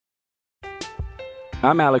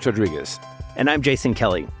I'm Alex Rodriguez. And I'm Jason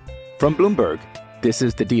Kelly. From Bloomberg, this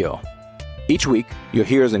is The Deal. Each week, you'll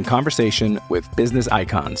hear us in conversation with business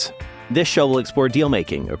icons. This show will explore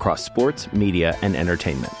deal-making across sports, media, and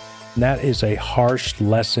entertainment. That is a harsh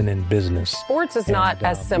lesson in business. Sports is not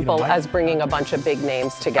as simple as bringing a bunch of big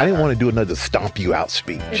names together. I didn't want to do another stomp you out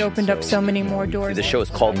speech. It opened up so many more doors. The show is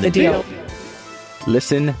called The Deal.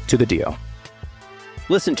 Listen to The Deal.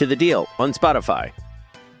 Listen to The Deal on Spotify.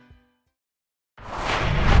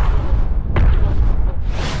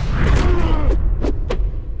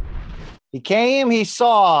 He came, he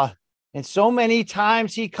saw, and so many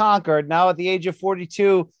times he conquered. Now at the age of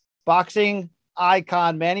 42, boxing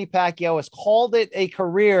icon Manny Pacquiao has called it a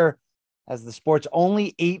career as the sport's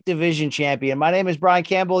only 8-division champion. My name is Brian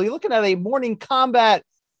Campbell. You're looking at a Morning Combat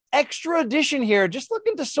extra edition here, just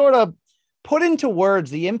looking to sort of put into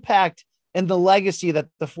words the impact and the legacy that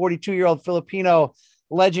the 42-year-old Filipino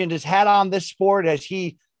legend has had on this sport as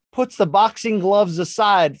he puts the boxing gloves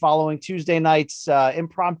aside following Tuesday night's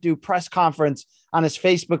impromptu press conference on his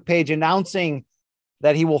Facebook page announcing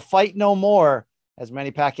that he will fight no more as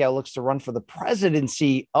Manny Pacquiao looks to run for the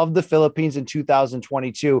presidency of the Philippines in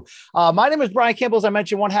 2022. My name is Brian Campbell. As I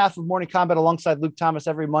mentioned, one half of Morning Combat alongside Luke Thomas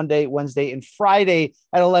every Monday, Wednesday, and Friday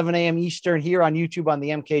at 11 a.m. Eastern here on YouTube on the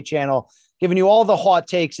MK channel, giving you all the hot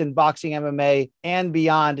takes in boxing, MMA, and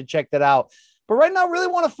beyond to check that out. But right now, I really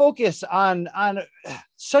want to focus on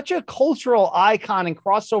such a cultural icon and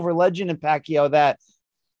crossover legend in Pacquiao that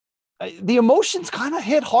the emotions kind of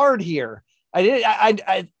hit hard here. I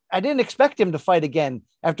didn't expect him to fight again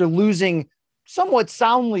after losing somewhat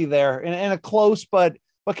soundly there in a close but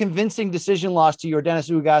convincing decision loss to Yordenis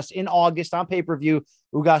Ugas in August on pay-per-view.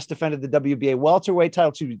 Ugas defended the WBA welterweight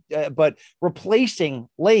title, but replacing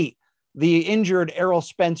late the injured Errol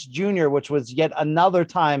Spence Jr., which was yet another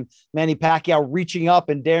time Manny Pacquiao reaching up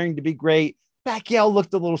and daring to be great. Pacquiao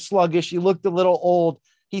looked a little sluggish. He looked a little old.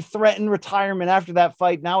 He threatened retirement after that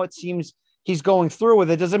fight. Now it seems he's going through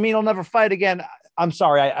with it. Does it mean he'll never fight again? I'm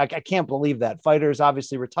sorry. I can't believe that. Fighters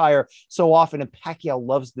obviously retire so often, and Pacquiao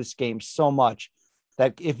loves this game so much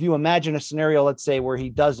that if you imagine a scenario, let's say, where he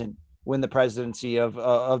doesn't win the presidency of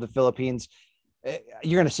the Philippines,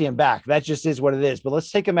 you're going to see him back. That just is what it is. But let's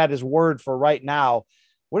take him at his word for right now.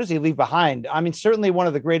 What does he leave behind? I mean, certainly one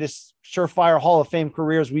of the greatest surefire Hall of Fame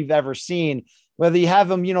careers we've ever seen. Whether you have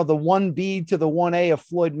him, the 1B to the 1A of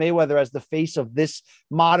Floyd Mayweather as the face of this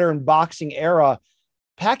modern boxing era,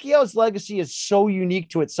 Pacquiao's legacy is so unique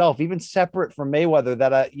to itself, even separate from Mayweather,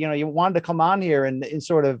 that, you wanted to come on here and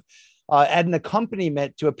sort of add an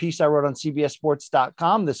accompaniment to a piece I wrote on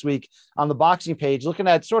CBSSports.com this week on the boxing page, looking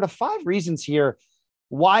at sort of 5 reasons here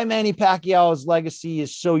why Manny Pacquiao's legacy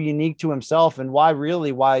is so unique to himself and why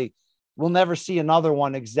we'll never see another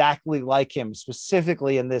one exactly like him,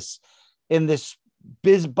 specifically in this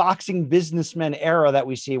boxing businessman era that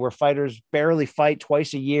we see where fighters barely fight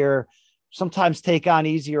twice a year, sometimes take on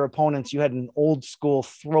easier opponents. You had an old school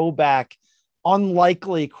throwback,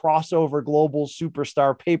 unlikely crossover global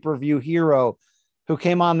superstar pay-per-view hero who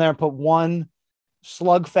came on there and put one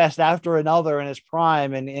slugfest after another in his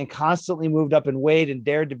prime and constantly moved up in weight and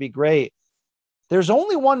dared to be great. There's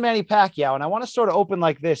only one Manny Pacquiao, and I want to sort of open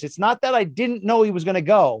like this. It's not that I didn't know he was going to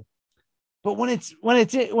go, but when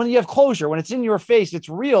you have closure, when it's in your face, it's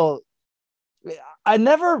real. I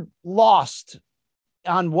never lost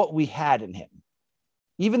on what we had in him,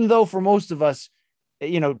 even though for most of us,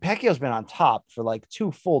 Pacquiao's been on top for like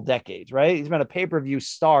 2 full decades, right? He's been a pay-per-view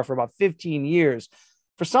star for about 15 years.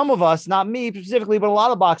 For some of us, not me specifically, but a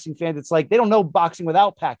lot of boxing fans, it's like they don't know boxing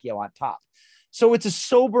without Pacquiao on top. So it's a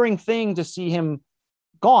sobering thing to see him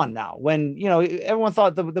gone now when, everyone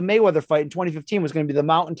thought the Mayweather fight in 2015 was going to be the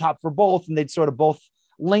mountaintop for both, and they'd sort of both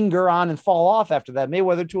linger on and fall off after that.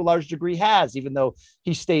 Mayweather, to a large degree, has, even though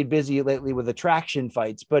he stayed busy lately with attraction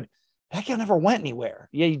fights. But Pacquiao never went anywhere.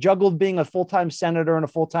 Yeah, he juggled being a full-time senator and a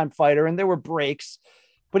full-time fighter, and there were breaks,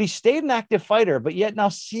 but he stayed an active fighter. But yet now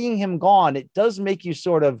seeing him gone, it does make you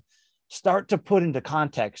sort of start to put into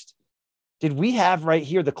context. Did we have right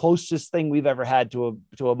here the closest thing we've ever had to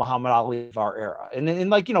a Muhammad Ali of our era? And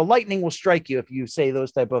lightning will strike you if you say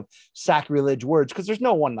those type of sacrilege words, because there's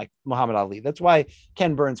no one like Muhammad Ali. That's why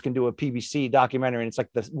Ken Burns can do a PBC documentary, and it's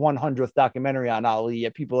like the 100th documentary on Ali,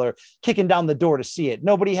 yet people are kicking down the door to see it.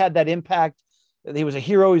 Nobody had that impact. He was a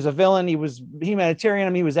hero. He was a villain. He was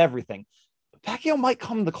humanitarian. He was everything. Pacquiao might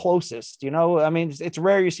come the closest, it's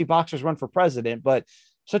rare you see boxers run for president, but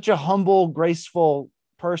such a humble, graceful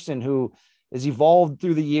person who has evolved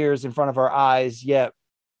through the years in front of our eyes, yet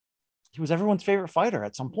he was everyone's favorite fighter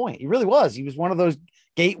at some point. He really was. He was one of those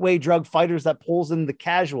gateway drug fighters that pulls in the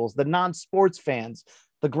casuals, the non-sports fans.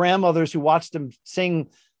 the grandmothers who watched him sing,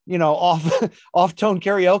 off tone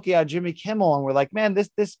karaoke on Jimmy Kimmel. And we're like, man,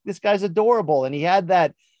 this guy's adorable. And he had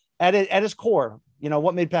that at his core.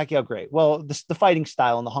 What made Pacquiao great? Well, the fighting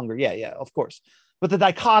style and the hunger. Yeah, of course. But the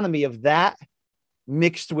dichotomy of that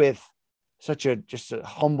mixed with just a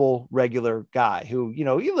humble, regular guy who,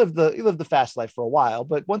 he lived the fast life for a while,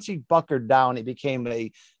 but once he buckered down, he became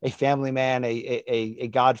a family man, a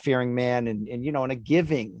God-fearing man, and a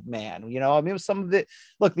giving man. I mean, some of it,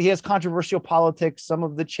 look, he has controversial politics. Some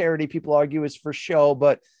of the charity people argue is for show,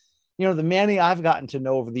 but the Manny I've gotten to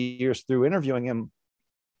know over the years through interviewing him,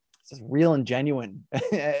 it's as real and genuine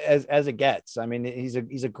as it gets. I mean, he's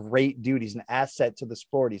a great dude. He's an asset to the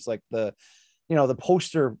sport. He's like the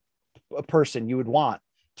poster a person you would want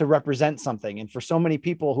to represent something. And for so many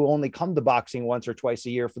people who only come to boxing once or twice a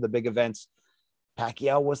year for the big events,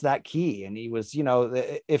 Pacquiao was that key. And he was,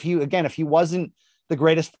 if he wasn't the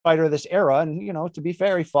greatest fighter of this era, and, to be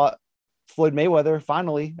fair, he fought Floyd Mayweather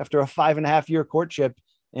finally after a 5.5-year courtship.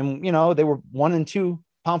 And, they were 1 and 2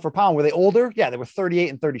 pound for pound. Were they older? Yeah, they were 38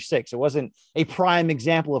 and 36. It wasn't a prime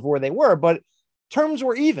example of where they were, but terms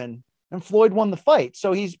were even. And Floyd won the fight.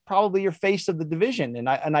 So he's probably your face of the division. And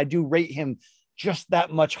I do rate him just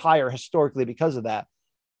that much higher historically because of that.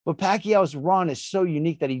 But Pacquiao's run is so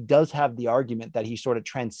unique that he does have the argument that he sort of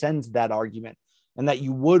transcends that argument, and that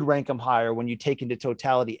you would rank him higher when you take into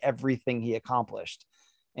totality everything he accomplished.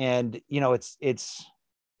 And, it's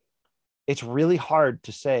really hard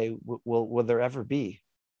to say, will there ever be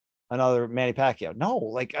another Manny Pacquiao?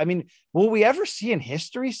 No. Will we ever see in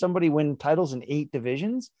history somebody win titles in 8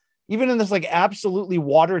 divisions? Even in this absolutely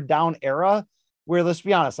watered down era where, let's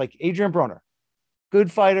be honest, Adrian Broner, good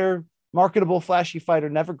fighter, marketable, flashy fighter,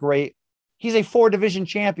 never great. He's a 4-division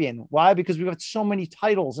champion. Why? Because we've got so many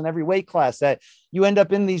titles in every weight class that you end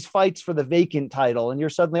up in these fights for the vacant title. And you're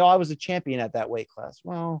suddenly, I was a champion at that weight class.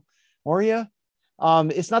 Well, were you?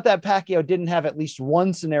 It's not that Pacquiao didn't have at least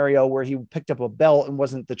one scenario where he picked up a belt and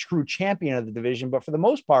wasn't the true champion of the division. But for the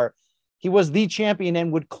most part, he was the champion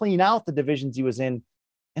and would clean out the divisions he was in.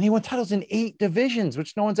 And he won titles in 8 divisions,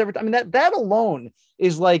 which no one's ever. I mean, that alone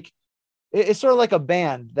is it's sort of like a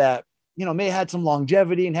band that, may have had some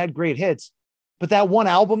longevity and had great hits. But that one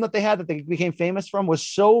album that they had that they became famous from was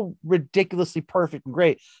so ridiculously perfect and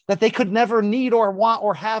great that they could never need or want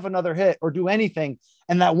or have another hit or do anything.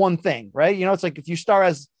 And that one thing, right? It's like if you star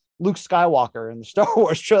as Luke Skywalker in the Star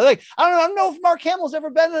Wars trailer. I don't know if Mark Hamill's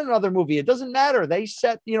ever been in another movie. It doesn't matter. They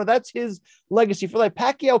set, that's his legacy for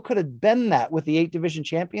Pacquiao could have been that with the 8-division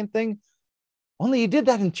champion thing. Only he did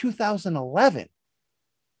that in 2011,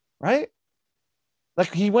 right?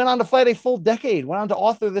 He went on to fight a full decade, went on to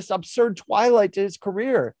author this absurd twilight to his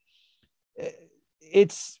career.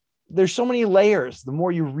 There's so many layers. The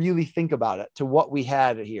more you really think about it, to what we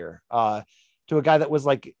had here, to a guy that was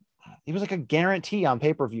he was a guarantee on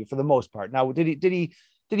pay-per-view for the most part. Now, did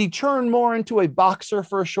he turn more into a boxer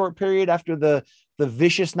for a short period after the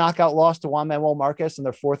vicious knockout loss to Juan Manuel Marquez in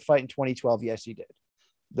their 4th fight in 2012? Yes, he did.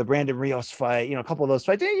 The Brandon Rios fight, a couple of those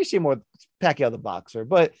fights. You see more Pacquiao the boxer,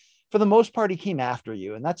 but for the most part, he came after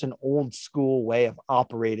you. And that's an old school way of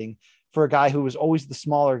operating for a guy who was always the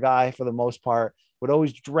smaller guy for the most part, would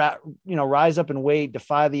always rise up in weight,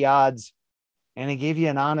 defy the odds. And he gave you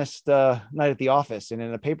an honest night at the office. And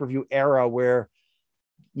in a pay-per-view era where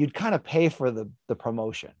you'd kind of pay for the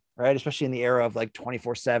promotion, right? Especially in the era of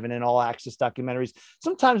 24/7 and all access documentaries.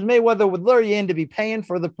 Sometimes Mayweather would lure you in to be paying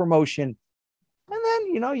for the promotion. And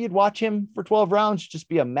then, you'd watch him for 12 rounds, just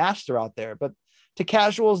be a master out there. But to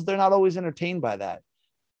casuals, they're not always entertained by that.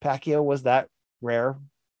 Pacquiao was that rare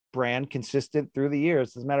brand, consistent through the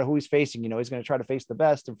years. Doesn't matter who he's facing, he's going to try to face the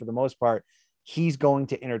best. And for the most part, he's going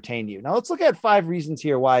to entertain you. Now let's look at 5 reasons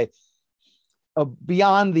here why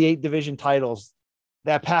beyond the 8 division titles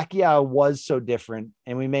that Pacquiao was so different.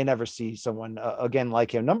 And we may never see someone again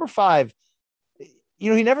like him. Number 5,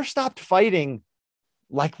 he never stopped fighting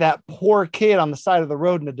like that poor kid on the side of the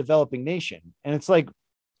road in a developing nation. And it's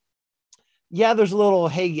there's a little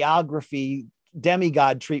hagiography,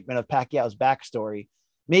 demigod treatment of Pacquiao's backstory.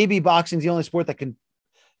 Maybe boxing's the only sport that can,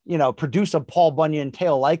 produce a Paul Bunyan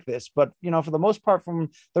tale like this. But, for the most part, from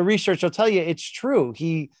the research, I'll tell you, it's true.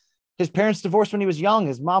 His parents divorced when he was young.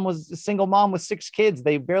 His mom was a single mom with 6 kids.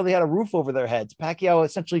 They barely had a roof over their heads. Pacquiao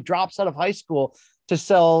essentially drops out of high school to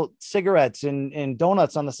sell cigarettes and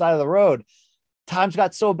donuts on the side of the road. Times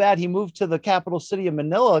got so bad, he moved to the capital city of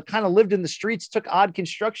Manila, kind of lived in the streets, took odd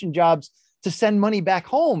construction jobs to send money back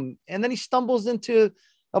home. And then he stumbles into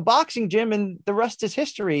a boxing gym, and the rest is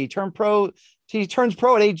history. He turns pro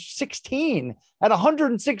at age 16 at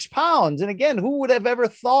 106 pounds. And again, who would have ever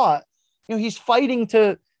thought, he's fighting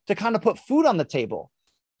to kind of put food on the table.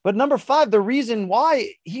 But number 5, the reason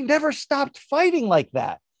why he never stopped fighting like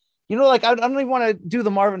that. Like I don't even want to do the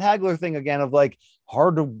Marvin Hagler thing again of like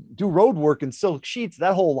hard to do road work in silk sheets,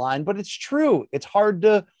 that whole line. But it's true. It's hard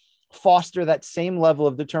to foster that same level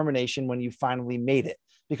of determination when you finally made it,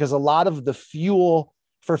 because a lot of the fuel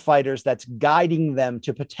for fighters that's guiding them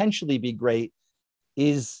to potentially be great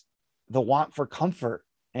is the want for comfort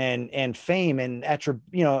and fame and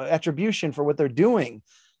attribution for what they're doing.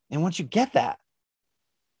 And once you get that,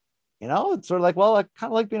 it's sort of like, well, I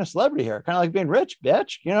kind of like being a celebrity here, kind of like being rich,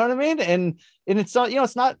 bitch. You know what I mean? And it's not,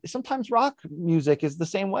 it's not, sometimes rock music is the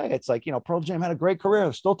same way. It's like, Pearl Jam had a great career.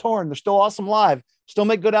 They're still touring. They're still awesome live, still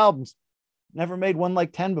make good albums. Never made one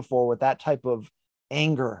like 10 before with that type of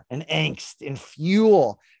anger and angst and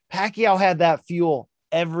fuel. Pacquiao had that fuel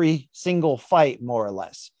every single fight, more or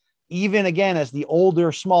less. Even again, as the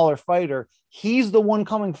older, smaller fighter, he's the one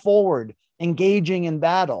coming forward, engaging in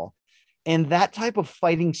battle. And that type of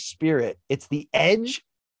fighting spirit, it's the edge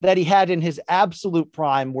that he had in his absolute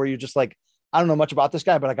prime, where you're just like, I don't know much about this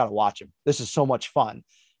guy, but I got to watch him. This is so much fun.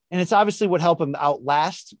 And it's obviously what helped him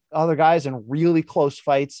outlast other guys in really close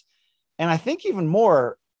fights. And I think even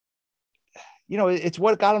more, it's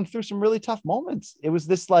what got him through some really tough moments. It was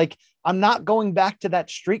this, like, I'm not going back to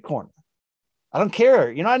that street corner. I don't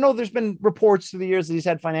care. I know there's been reports through the years that he's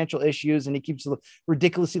had financial issues and he keeps a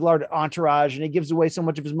ridiculously large entourage and he gives away so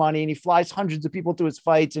much of his money and he flies hundreds of people to his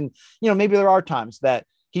fights. And, maybe there are times that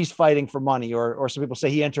he's fighting for money, or some people say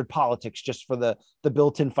he entered politics just for the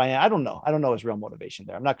built-in finance. I don't know. I don't know his real motivation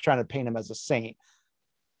there. I'm not trying to paint him as a saint,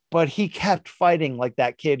 but he kept fighting like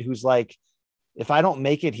that kid who's like, if I don't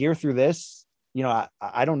make it here through this,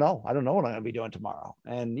 I don't know. I don't know what I'm going to be doing tomorrow.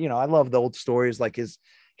 And, I love the old stories, like his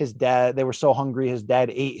dad, they were so hungry, his dad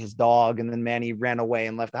ate his dog, and then Manny ran away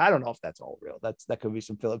and left. I don't know if that's all real. That could be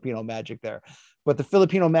some Filipino magic there. But the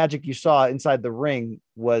Filipino magic you saw inside the ring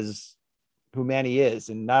was who Manny is.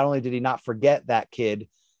 And not only did he not forget that kid,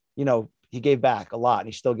 he gave back a lot, and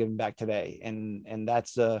he's still giving back today. And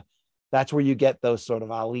that's where you get those sort of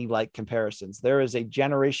Ali-like comparisons. There is a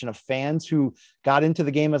generation of fans who got into the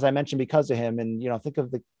game, as I mentioned, because of him. And, think of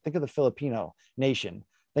the Filipino nation.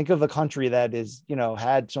 Think of a country that is,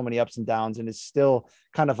 had so many ups and downs and is still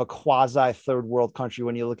kind of a quasi third world country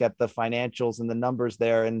when you look at the financials and the numbers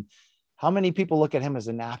there. And how many people look at him as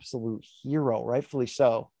an absolute hero, rightfully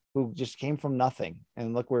so, who just came from nothing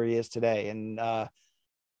and look where he is today. And, I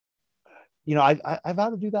vow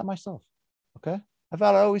to do that myself. Okay. I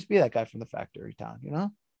vow to always be that guy from the factory town,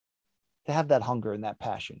 to have that hunger and that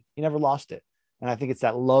passion. He never lost it. And I think it's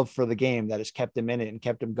that love for the game that has kept him in it and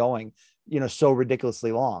kept him going, so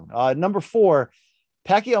ridiculously long. Number 4,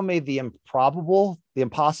 Pacquiao made the improbable, the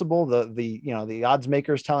impossible, the odds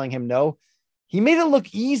makers telling him no. He made it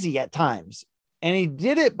look easy at times. And he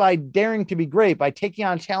did it by daring to be great, by taking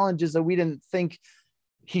on challenges that we didn't think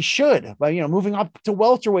he should, by, moving up to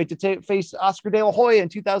welterweight to face Oscar De La Hoya in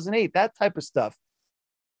 2008, that type of stuff.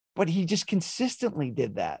 But he just consistently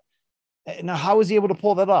did that. Now, how was he able to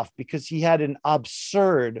pull that off? Because he had an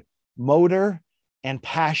absurd motor and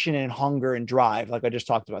passion and hunger and drive, like I just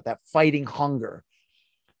talked about, that fighting hunger.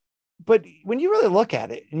 But when you really look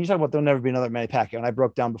at it, and you talk about there'll never be another Manny Pacquiao, and I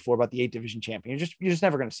broke down before about the 8 division champion, you're just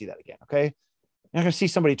never going to see that again. Okay. You're not going to see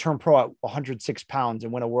somebody turn pro at 106 pounds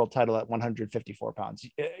and win a world title at 154 pounds.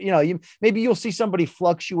 Maybe you'll see somebody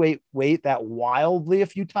fluctuate weight that wildly a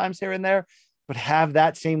few times here and there, but have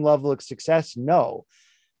that same level of success? No.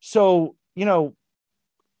 So,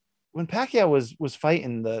 when Pacquiao was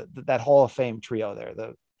fighting that Hall of Fame trio there,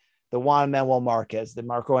 the Juan Manuel Marquez, the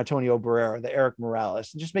Marco Antonio Barrera, the Eric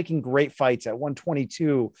Morales, and just making great fights at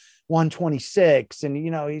 122, 126. And,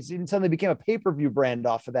 he suddenly became a pay-per-view brand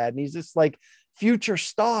off of that. And he's this like future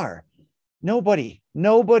star. Nobody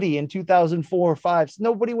in 2004 or 5,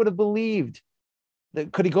 nobody would have believed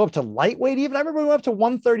that. Could he go up to lightweight even? I remember he went up to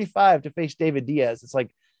 135 to face David Diaz. It's like,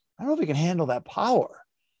 I don't know if he can handle that power.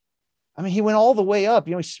 I mean, he went all the way up.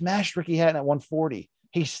 He smashed Ricky Hatton at 140.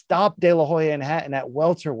 He stopped De La Hoya and Hatton at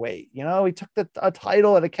welterweight. He took a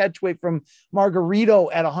title at a catchweight from Margarito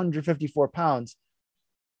at 154 pounds.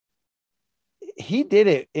 He did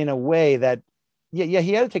it in a way that, he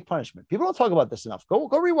had to take punishment. People don't talk about this enough. Go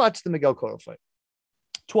rewatch the Miguel Cotto fight.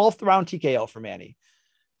 12th round TKO for Manny.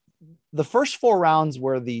 The first 4 rounds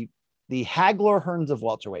were the Hagler Hearns of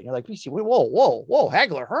welterweight. You're like, PC, whoa,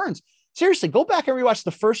 Hagler Hearns. Seriously, go back and rewatch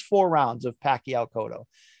the first 4 rounds of Pacquiao Cotto.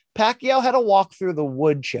 Pacquiao had to walk through the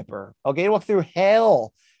wood chipper. Okay, walk through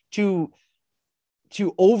hell to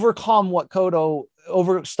overcome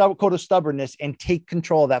Cotto's stubbornness and take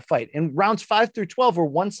control of that fight. And rounds 5 through 12 were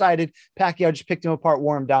one-sided. Pacquiao just picked him apart,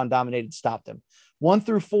 wore him down, dominated, stopped him. 1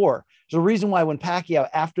 through 4. There's a reason why when Pacquiao,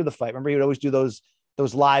 after the fight, remember he would always do those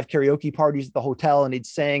live karaoke parties at the hotel, and he'd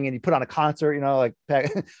sing and he'd put on a concert, like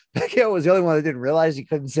Pacquiao was the only one that didn't realize he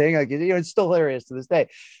couldn't sing. It's still hilarious to this day,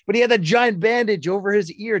 but he had that giant bandage over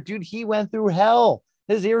his ear. Dude, he went through hell.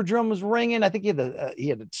 His eardrum was ringing. I think he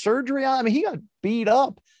had surgery on. I mean, he got beat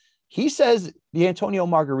up. He says the Antonio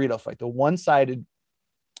Margarito fight, the one-sided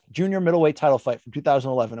junior middleweight title fight from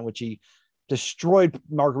 2011, in which he destroyed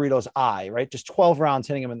Margarito's eye, right? Just 12 rounds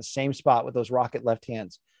hitting him in the same spot with those rocket left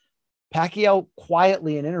hands. Pacquiao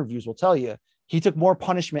quietly in interviews will tell you he took more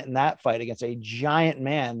punishment in that fight against a giant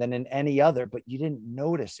man than in any other, but you didn't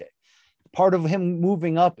notice it. Part of him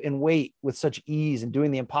moving up in weight with such ease and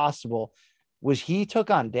doing the impossible was he took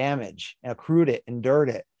on damage and accrued it, endured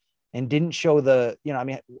it, and didn't show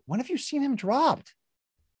when have you seen him dropped?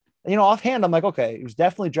 Offhand, I'm like, okay, he was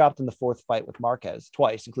definitely dropped in the 4th fight with Marquez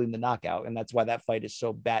twice, including the knockout. And that's why that fight is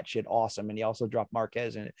so batshit awesome. And he also dropped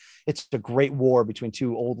Marquez, and it's a great war between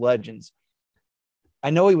two old legends.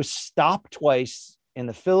 I know he was stopped twice in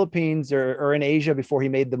the Philippines or in Asia before he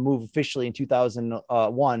made the move officially in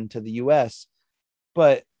 2001 to the US.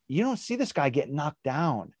 But you don't see this guy get knocked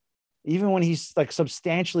down, even when he's like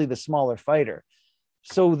substantially the smaller fighter.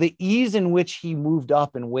 So the ease in which he moved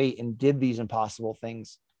up in weight and did these impossible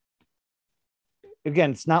things,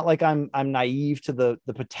 again, it's not like I'm naive to the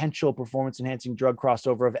potential performance enhancing drug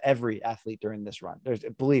crossover of every athlete during this run.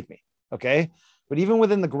 Believe me. Okay. But even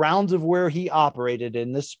within the grounds of where he operated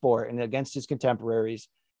in this sport and against his contemporaries,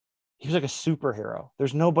 he was like a superhero.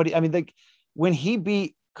 There's nobody. I mean, when he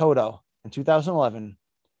beat Cotto in 2011,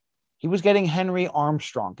 he was getting Henry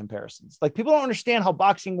Armstrong comparisons. Like, people don't understand how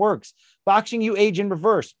boxing works. Boxing, you age in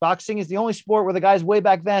reverse. Boxing is the only sport where the guys way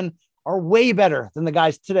back then are way better than the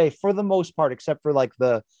guys today for the most part, except for like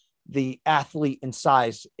the athlete and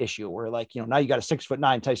size issue where now you got a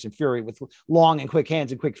 6'9" Tyson Fury with long and quick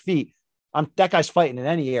hands and quick feet. That guy's fighting in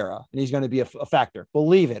any era and he's going to be a factor.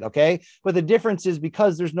 Believe it. Okay. But the difference is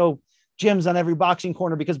because there's no gyms on every boxing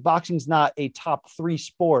corner, because boxing's not a top 3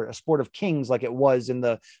 sport, a sport of kings like it was in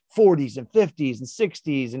the 40s and 50s and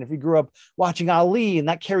 60s. And if you grew up watching Ali, and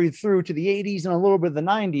that carried through to the 80s and a little bit of the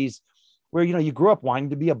 90s, where, you grew up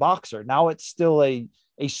wanting to be a boxer. Now it's still a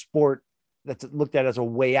sport that's looked at as a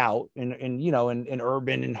way out in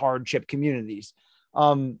urban and hardship communities.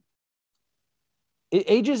 It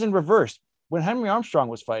ages in reverse. When Henry Armstrong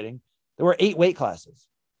was fighting, there were 8 weight classes.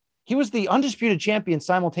 He was the undisputed champion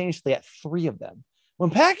simultaneously at 3 of them.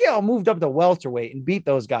 When Pacquiao moved up to welterweight and beat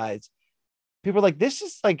those guys, people are like, this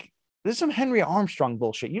is some Henry Armstrong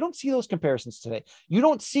bullshit. You don't see those comparisons today. You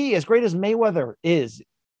don't see, as great as Mayweather is,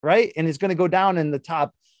 right, and is going to go down in the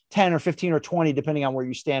top 10 or 15 or 20, depending on where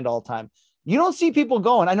you stand all the time. You don't see people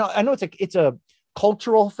going. I know it's a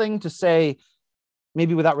cultural thing to say,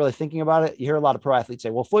 maybe without really thinking about it. You hear a lot of pro athletes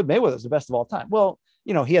say, well, Floyd Mayweather is the best of all time. Well,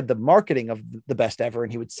 he had the marketing of the best ever,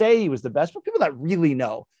 and he would say he was the best, but people that really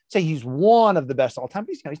know say he's one of the best of all time.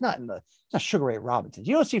 He's not Sugar Ray Robinson.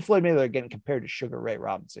 You don't see Floyd Mayweather getting compared to Sugar Ray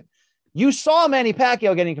Robinson. You saw Manny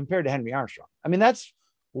Pacquiao getting compared to Henry Armstrong. I mean, that's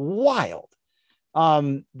wild.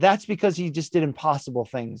 That's because he just did impossible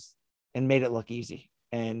things and made it look easy.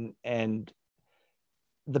 And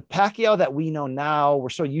the Pacquiao that we know now, we're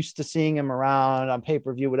so used to seeing him around on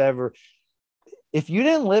pay-per-view, whatever. If you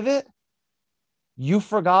didn't live it, you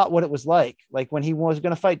forgot what it was like. Like when he was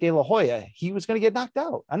going to fight De La Hoya, he was going to get knocked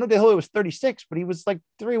out. I know De La Hoya was 36, but he was like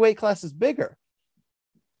 3 weight classes bigger.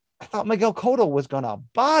 I thought Miguel Cotto was going to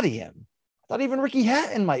body him. I thought even Ricky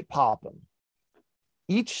Hatton might pop him.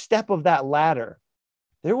 Each step of that ladder,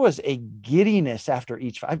 there was a giddiness after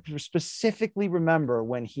each fight. I specifically remember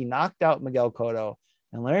when he knocked out Miguel Cotto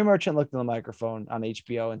and Larry Merchant looked in the microphone on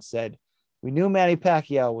HBO and said, "We knew Manny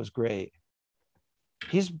Pacquiao was great.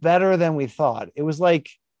 He's better than we thought." It was like,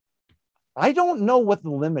 I don't know what the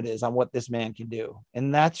limit is on what this man can do.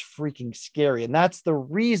 And that's freaking scary. And that's the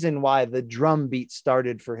reason why the drumbeat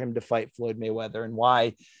started for him to fight Floyd Mayweather, and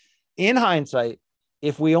why, in hindsight,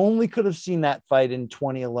 if we only could have seen that fight in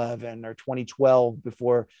 2011 or 2012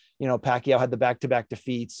 before, Pacquiao had the back-to-back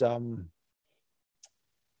defeats, it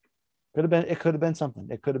could have been something.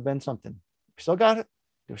 It could have been something. We still got it.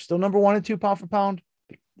 They're still number 1 and 2 pound for pound.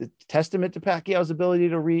 The testament to Pacquiao's ability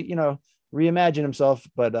to reimagine himself.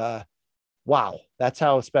 But wow, that's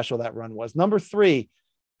how special that run was. Number 3.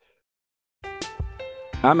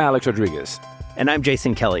 I'm Alex Rodriguez. And I'm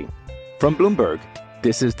Jason Kelly. From Bloomberg,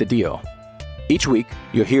 this is The Deal. Each week,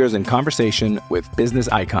 you'll hear us in conversation with business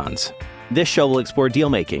icons. This show will explore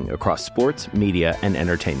deal-making across sports, media, and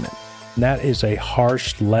entertainment. And that is a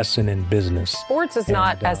harsh lesson in business. Sports is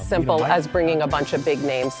not as simple as bringing a bunch of big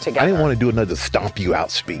names together. I didn't want to do another stomp you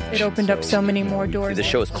out speech. It opened up so many more doors. The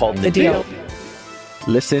show is called The Deal.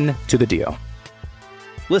 Listen to the deal.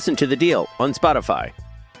 Listen to The Deal on Spotify.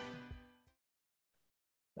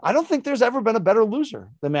 I don't think there's ever been a better loser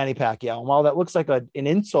than Manny Pacquiao. And while that looks like an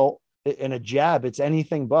insult and a jab, it's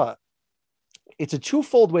anything but. It's a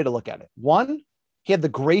twofold way to look at it. One, he had the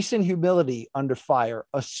grace and humility under fire,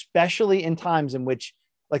 especially in times in which,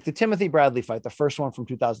 like the Timothy Bradley fight, the first one from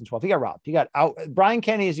 2012, he got robbed. He got out. Brian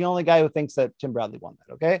Kenny is the only guy who thinks that Tim Bradley won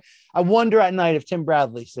that. Okay. I wonder at night if Tim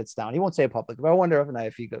Bradley sits down. He won't say it publicly, but I wonder at night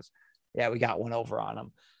if he goes, yeah, we got one over on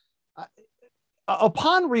him.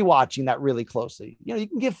 Upon rewatching that really closely, you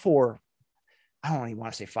can give I don't even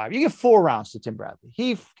want to say 5. You give 4 rounds to Tim Bradley.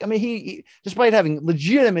 He despite having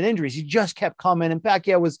legitimate injuries, he just kept coming, and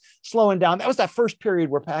Pacquiao was slowing down. That was that first period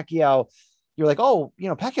where Pacquiao, you're like, oh,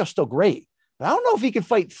 Pacquiao's still great, but I don't know if he could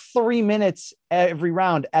fight 3 minutes every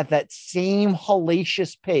round at that same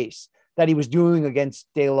hellacious pace that he was doing against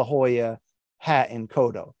De La Hoya, Hatton,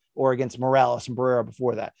 Cotto, or against Morales and Barrera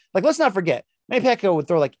before that. Like, let's not forget, Manny Pacquiao would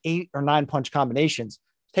throw like 8 or 9 punch combinations,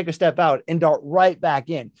 take a step out and dart right back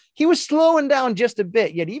in. He was slowing down just a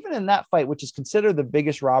bit, yet even in that fight, which is considered the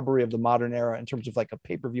biggest robbery of the modern era in terms of like a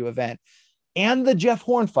pay-per-view event, and the Jeff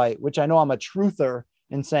Horn fight, which I know I'm a truther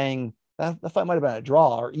in saying that the fight might've been a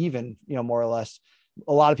draw or even, more or less.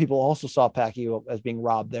 A lot of people also saw Pacquiao as being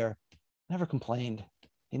robbed there. Never complained.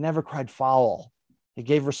 He never cried foul. He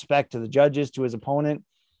gave respect to the judges, to his opponent.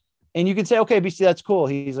 And you can say, okay, BC, that's cool.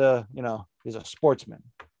 He's a sportsman.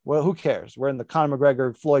 Well, who cares? We're in the Conor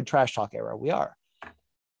McGregor, Floyd trash talk era. We are.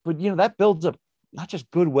 But, that builds up not just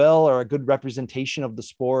goodwill or a good representation of the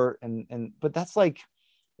sport. But that's like,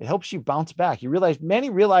 it helps you bounce back. Manny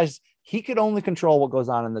realized he could only control what goes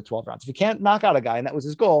on in the 12 rounds. If he can't knock out a guy, and that was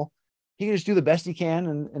his goal, he can just do the best he can.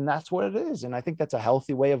 And that's what it is. And I think that's a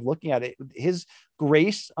healthy way of looking at it. His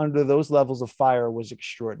grace under those levels of fire was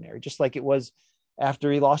extraordinary, just like it was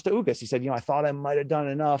after he lost to Ugas. He said, I thought I might've done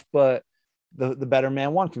enough, but the better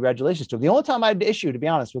man won. Congratulations to him. The only time I had issue, to be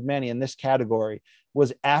honest, with Manny in this category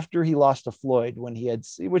was after he lost to Floyd, when he had,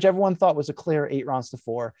 which everyone thought was a clear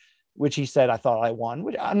 8-4, which he said, I thought I won,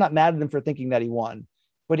 which I'm not mad at him for thinking that he won,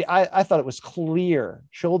 but I thought it was clear,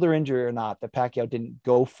 shoulder injury or not, that Pacquiao didn't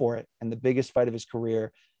go for it in the biggest fight of his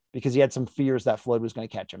career because he had some fears that Floyd was going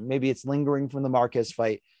to catch him. Maybe it's lingering from the Marquez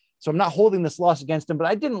fight. So I'm not holding this loss against him, but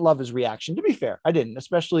I didn't love his reaction. To be fair, I didn't,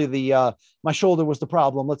 especially the my shoulder was the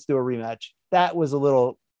problem. Let's do a rematch. That was a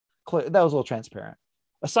little clear. That was a little transparent.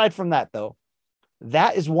 Aside from that, though,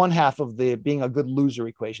 that is one half of the being a good loser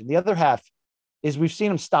equation. The other half is we've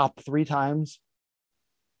seen him stop 3 times,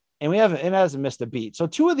 and it hasn't missed a beat. So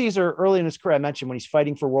 2 of these are early in his career. I mentioned when he's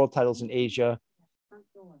fighting for world titles in Asia.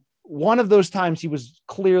 One of those times he was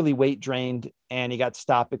clearly weight drained and he got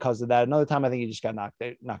stopped because of that. Another time, I think he just got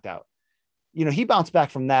knocked out. He bounced back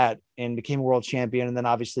from that and became a world champion. And then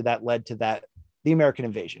obviously that led to the American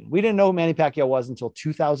invasion. We didn't know who Manny Pacquiao was until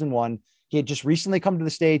 2001. He had just recently come to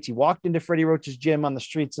the States. He walked into Freddie Roach's gym on the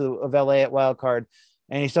streets of LA at Wildcard,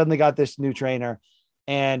 and he suddenly got this new trainer,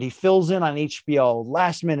 and he fills in on HBO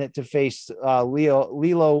last minute to face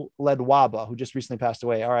Lilo Ledwaba, who just recently passed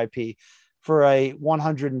away, RIP, for a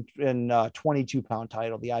 122-pound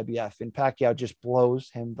title, the IBF, and Pacquiao just blows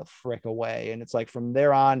him the frick away. And it's like from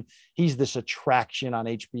there on, he's this attraction on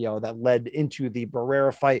HBO that led into the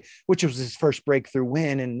Barrera fight, which was his first breakthrough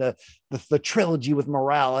win, and the trilogy with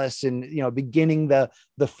Morales, and beginning the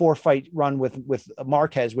 4-fight run with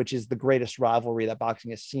Marquez, which is the greatest rivalry that boxing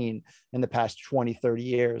has seen in the past 20, 30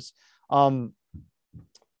 years.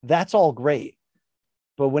 That's all great.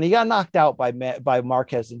 But when he got knocked out by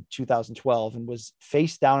Marquez in 2012 and was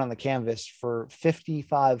face down on the canvas for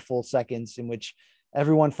 55 full seconds, in which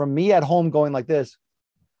everyone from me at home going like this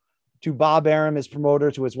to Bob Arum, his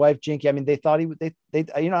promoter, to his wife Jinky, I mean, they thought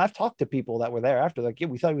I've talked to people that were there after, like, yeah,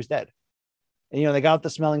 we thought he was dead. And they got out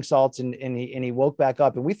the smelling salts and he woke back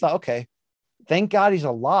up, and we thought, okay, thank God he's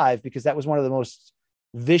alive, because that was one of the most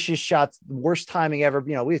vicious shots, worst timing ever.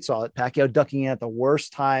 We saw it, Pacquiao ducking in at the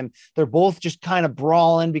worst time. They're both just kind of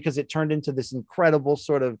brawling because it turned into this incredible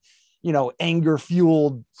sort of, anger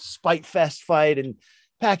fueled spite fest fight. And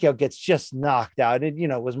Pacquiao gets just knocked out. And,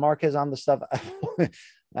 was Marquez on the stuff? I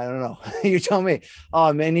don't know. You tell me.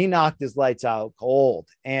 Oh man, he knocked his lights out cold.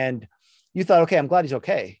 And you thought, okay, I'm glad he's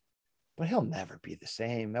okay, but he'll never be the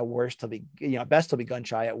same. At worst, he'll be, best he'll be gun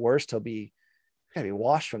shy. At worst, he'll be gotta be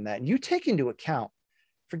washed from that. And you take into account,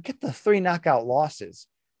 forget the 3 knockout losses.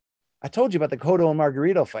 I told you about the Cotto and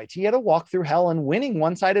Margarito fights. He had to walk through hell and winning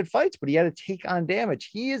one-sided fights, but he had to take on damage.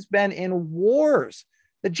 He has been in wars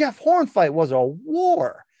The Jeff Horn fight was a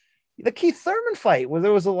war. The Keith Thurman fight, where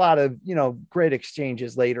there was a lot of, great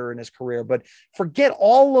exchanges later in his career, but forget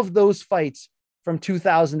all of those fights from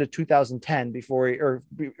 2000 to 2010 or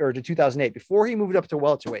to 2008, before he moved up to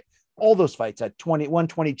welterweight. All those fights at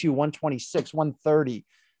 122, 126, 130,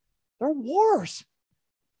 they're wars.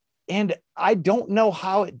 And I don't know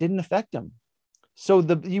how it didn't affect him. So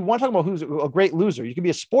you want to talk about who's a great loser. You can be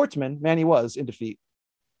a sportsman. Manny was in defeat,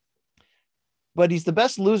 but he's the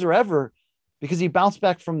best loser ever because he bounced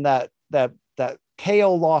back from that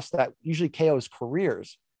KO loss that usually KOs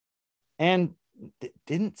careers, and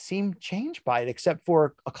didn't seem changed by it, except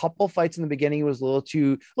for a couple fights in the beginning. He was a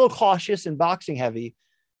little cautious and boxing heavy,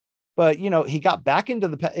 but he got back into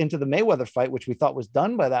the Mayweather fight, which we thought was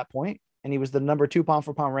done by that point, and he was the number 2 pound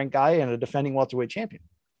for pound ranked guy and a defending welterweight champion.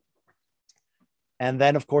 And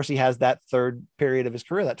then, of course, he has that third period of his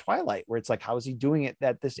career, that twilight, where it's like, how is he doing it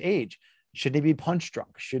at this age? Shouldn't he be punch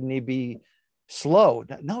drunk? Shouldn't he be slow?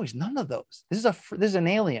 No, he's none of those. This is an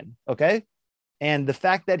alien. Okay. And the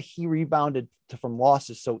fact that he rebounded from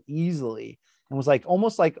losses so easily and was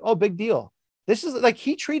almost like, oh, big deal. This is like,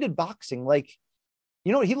 he treated boxing like,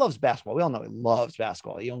 he loves basketball. We all know he loves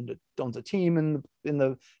basketball. He owns a team in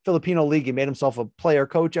the Filipino league. He made himself a player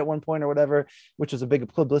coach at one point or whatever, which was a big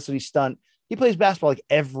publicity stunt. He plays basketball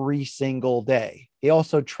every single day. He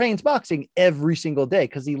also trains boxing every single day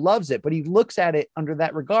because he loves it, but he looks at it under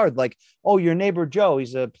that regard. Like, oh, your neighbor Joe,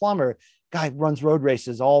 he's a plumber. Guy runs road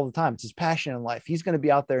races all the time. It's his passion in life. He's going to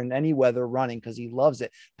be out there in any weather running because he loves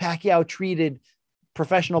it. Pacquiao treated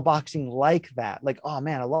professional boxing like that. Like, oh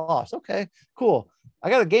man, I lost. Okay, cool. I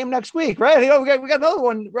got a game next week, right? We got another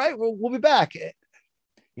one, right? We'll be back. You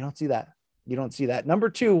don't see that. You don't see that. Number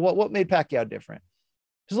 2, what made Pacquiao different?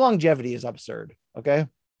 His longevity is absurd. Okay.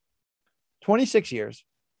 26 years.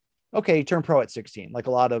 Okay. He turned pro at 16, like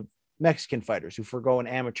a lot of Mexican fighters who forgo an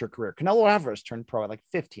amateur career. Canelo Alvarez turned pro at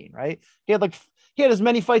 15, right? He had as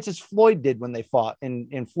many fights as Floyd did when they fought,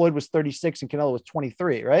 and Floyd was 36 and Canelo was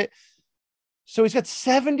 23, right? So he's got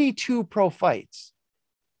 72 pro fights.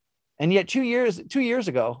 And yet 2 years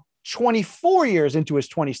ago, 24 years into his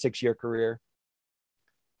 26-year career,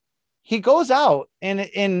 he goes out and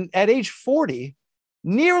at age 40,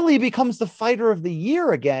 nearly becomes the fighter of the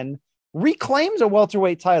year again, reclaims a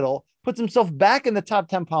welterweight title, puts himself back in the top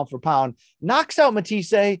 10 pound for pound, knocks out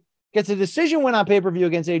Matisse, gets a decision win on pay-per-view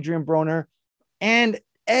against Adrian Broner, and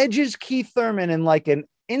edges Keith Thurman in an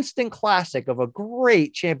instant classic of a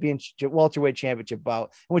great welterweight championship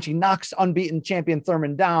bout in which he knocks unbeaten champion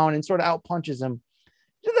Thurman down and sort of outpunches him.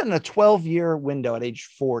 He did that in a 12-year window at age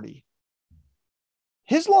 40.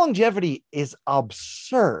 His longevity is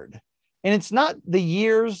absurd. And it's not the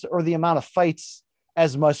years or the amount of fights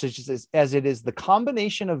as much as it is the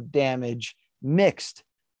combination of damage mixed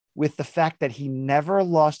with the fact that he never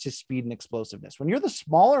lost his speed and explosiveness. When you're the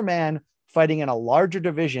smaller man fighting in a larger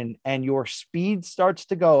division and your speed starts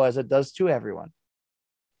to go, as it does to everyone,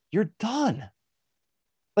 you're done.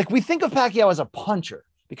 We think of Pacquiao as a puncher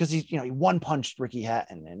because he one-punched Ricky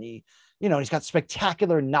Hatton, and he's got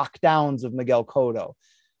spectacular knockdowns of Miguel Cotto.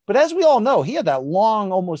 But as we all know, he had that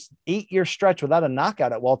long, almost 8-year stretch without a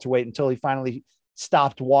knockout at welterweight until he finally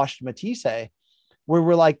washed Matisse, where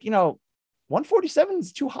we're 147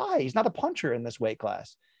 is too high. He's not a puncher in this weight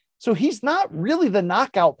class. So he's not really the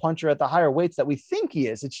knockout puncher at the higher weights that we think he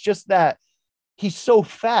is. It's just that he's so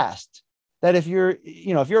fast that if you're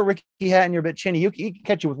a Ricky Hatton, you're a bit chinny, he can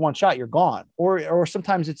catch you with one shot, you're gone. Or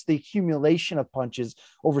sometimes it's the accumulation of punches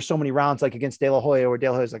over so many rounds, like against De La Hoya, where De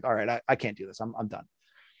La Hoya's all right, I can't do this. I'm done.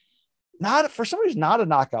 Not for somebody who's not a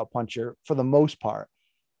knockout puncher for the most part,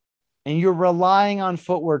 and you're relying on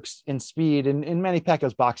footwork and speed. And Manny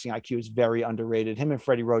Pacquiao's boxing IQ is very underrated. Him and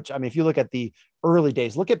Freddie Roach. I mean, if you look at the early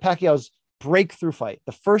days, look at Pacquiao's breakthrough fight,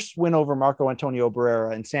 the first win over Marco Antonio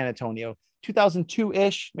Barrera in San Antonio,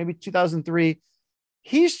 2002-ish, maybe 2003.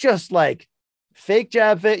 He's just fake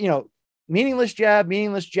jab, meaningless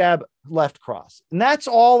jab, left cross. And that's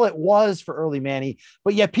all it was for early Manny.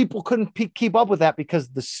 But yet people couldn't keep up with that because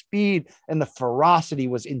the speed and the ferocity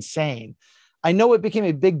was insane. I know it became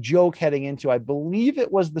a big joke heading into, I believe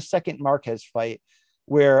it was the second Marquez fight,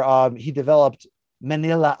 where he developed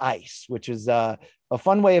Manila Ice, which is a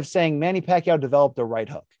fun way of saying Manny Pacquiao developed a right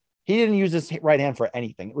hook. He didn't use his right hand for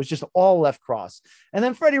anything. It was just all left cross. And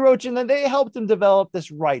then Freddie Roach, and then they helped him develop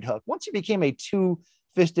this right hook. Once he became a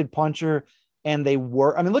two-fisted puncher, and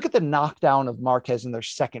look at the knockdown of Marquez in their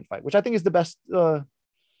second fight, which I think is the best.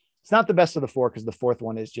 It's not the best of the four because the fourth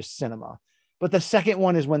one is just cinema. But the second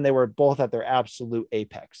one is when they were both at their absolute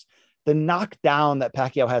apex. The knockdown that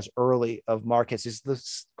Pacquiao has early of Marquez is the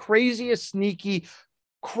craziest, sneaky,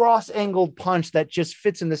 cross-angled punch that just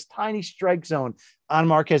fits in this tiny strike zone on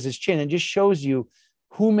Marquez's chin and just shows you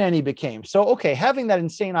who Manny became. So, okay, having that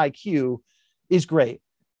insane IQ is great,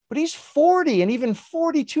 but he's 40 and even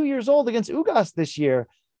 42 years old against Ugas this year,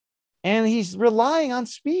 and he's relying on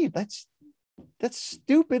speed. That's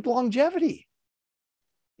stupid longevity.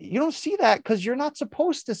 You don't see that because you're not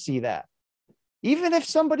supposed to see that. Even if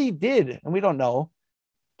somebody did, and we don't know,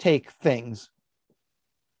 take things.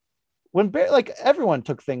 Like everyone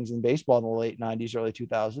took things in baseball in the late 90s, early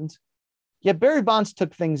 2000s. Yet Barry Bonds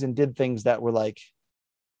took things and did things that were like,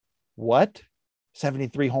 what?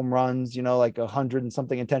 73 home runs, like 100 and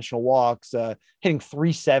something intentional walks, hitting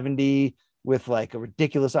 370 with like a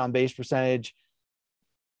ridiculous on base percentage.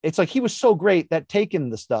 It's like he was so great that taking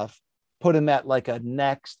the stuff put him at like a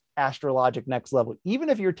astrologic next level. Even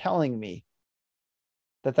if you're telling me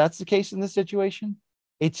that that's the case in this situation,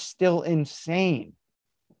 it's still insane.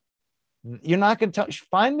 You're not going to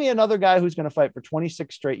find me another guy who's going to fight for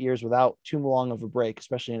 26 straight years without too long of a break,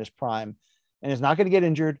 especially in his prime, and is not going to get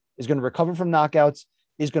injured, is going to recover from knockouts,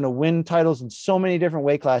 is going to win titles in so many different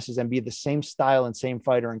weight classes and be the same style and same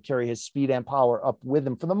fighter and carry his speed and power up with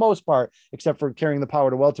him for the most part, except for carrying the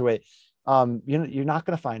power to welterweight. You're not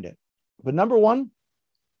going to find it. But number one,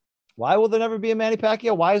 why will there never be a Manny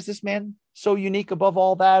Pacquiao? Why is this man so unique above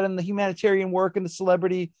all that and the humanitarian work and the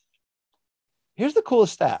celebrity? Here's the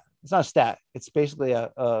coolest stat. It's not a stat. It's basically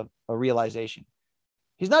a realization.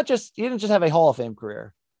 He didn't just have a Hall of Fame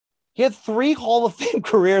career. He had 3 Hall of Fame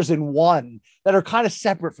careers in one that are kind of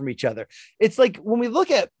separate from each other. It's like when we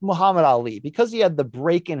look at Muhammad Ali, because he had the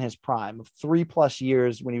break in his prime of 3+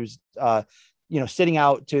 years when he was, sitting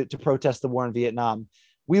out to protest the war in Vietnam.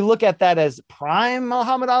 We look at that as prime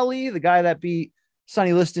Muhammad Ali, the guy that beat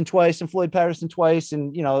Sonny Liston twice and Floyd Patterson twice,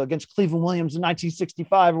 and against Cleveland Williams in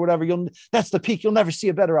 1965 or whatever. That's the peak. You'll never see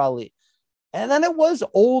a better Ali. And then it was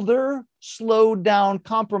older, slowed down,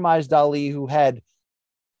 compromised Ali who had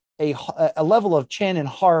a level of chin and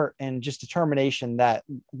heart and just determination that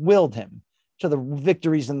willed him to the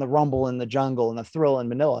victories in the Rumble in the Jungle and the Thrill in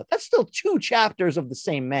Manila. That's still 2 chapters of the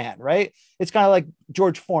same man, right? It's kind of like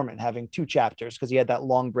George Foreman having 2 chapters because he had that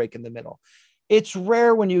long break in the middle. It's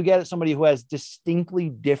rare when you get somebody who has distinctly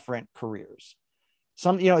different careers.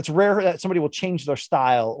 It's rare that somebody will change their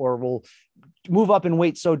style or will move up in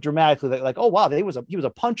weight so dramatically that like, oh wow, he was a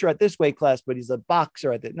puncher at this weight class, but he's a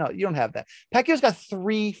boxer at that. No, you don't have that. Pacquiao's got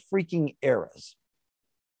 3 freaking eras.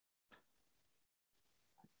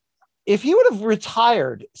 If he would have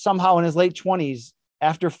retired somehow in his late 20s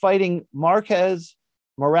after fighting Marquez,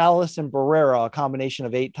 Morales, and Barrera, a combination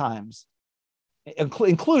of 8 times,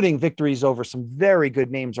 including victories over some very good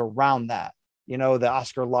names around that, the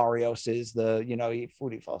Oscar Larioses, who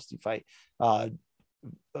did he fight?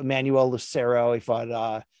 Emmanuel Lucero. He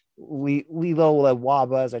fought Lilo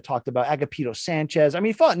Lewaba, as I talked about, Agapito Sanchez. I mean,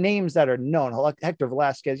 he fought names that are known. Hector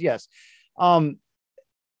Velasquez, yes.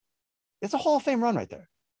 It's a Hall of Fame run right there.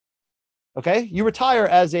 Okay, you retire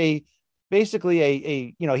as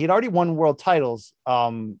basically he'd already won world titles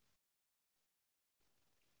at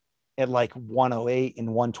like 108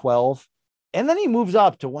 and 112, and then he moves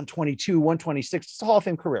up to 122, 126. It's a Hall of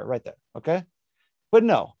Fame career right there. Okay, but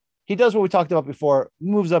no, he does what we talked about before.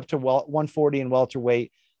 Moves up to 140 in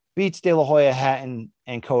welterweight, beats De La Hoya, Hatton,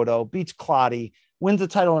 and Cotto, beats Clottey, wins the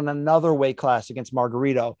title in another weight class against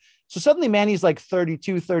Margarito. So suddenly Manny's like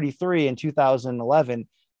 32, 33 in 2011.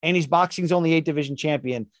 And he's boxing's only 8 division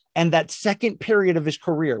champion. And that second period of his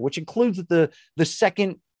career, which includes the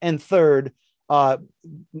second and third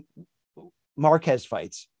Marquez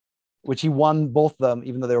fights, which he won both of them,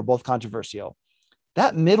 even though they were both controversial.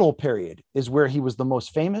 That middle period is where he was the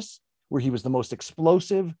most famous, where he was the most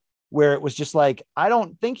explosive, where it was just like, I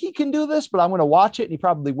don't think he can do this, but I'm going to watch it. And he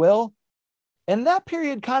probably will. And that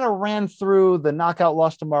period kind of ran through the knockout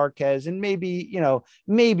loss to Marquez. And maybe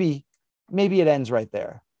it ends right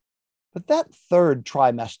there. But that third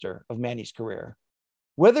trimester of Manny's career,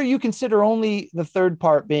 whether you consider only the third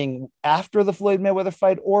part being after the Floyd Mayweather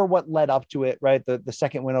fight or what led up to it, right? The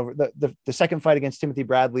second win over the second fight against Timothy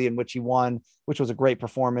Bradley, in which he won, which was a great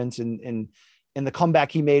performance, and the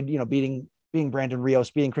comeback he made, beating Brandon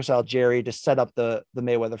Rios, beating Chris Algieri to set up the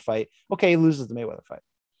Mayweather fight. Okay, he loses the Mayweather fight.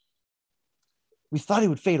 We thought he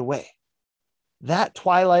would fade away. That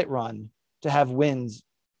twilight run to have wins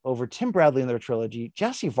over Tim Bradley in their trilogy,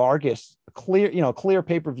 Jesse Vargas, a clear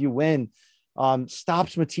pay-per-view win,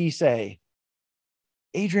 stops Matisse,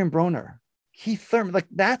 Adrian Broner, Keith Thurman. Like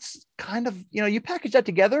that's kind of, you package that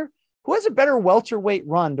together. Who has a better welterweight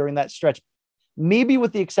run during that stretch? Maybe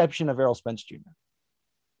with the exception of Errol Spence Jr.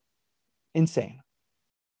 Insane.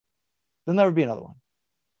 There'll never be another one.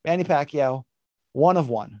 Manny Pacquiao, One of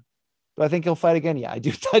one. Do I think he'll fight again? Yeah, I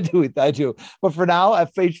do. I do. But for now,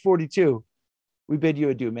 at age 42, we bid you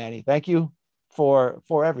adieu, Manny. Thank you for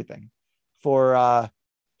everything, for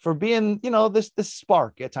being, this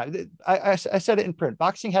spark at times. I said it in print.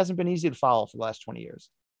 Boxing hasn't been easy to follow for the last 20 years.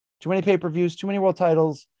 Too many pay-per-views, too many world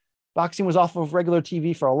titles. Boxing was off of regular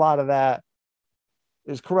TV for a lot of that.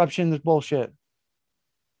 There's corruption, there's bullshit.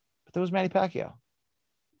 But there was Manny Pacquiao.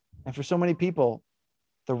 And for so many people,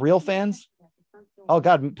 the real fans, oh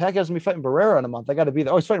God, Pacquiao's gonna be fighting Barrera in a month. I got to be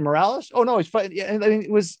there. Oh, he's fighting Morales. Oh no, he's fighting. Yeah, I mean,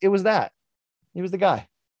 it was that. He was the guy.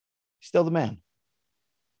 He's still the man.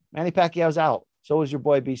 Manny Pacquiao's out. So is your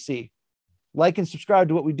boy BC. Like and subscribe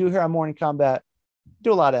to what we do here on Morning Combat. We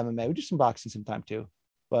do a lot of MMA. We do some boxing sometime too.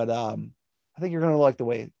 But I think you're gonna like the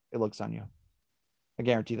way it looks on you. I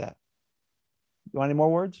guarantee that. You want any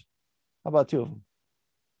more words? How about two of them?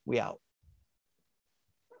 We out.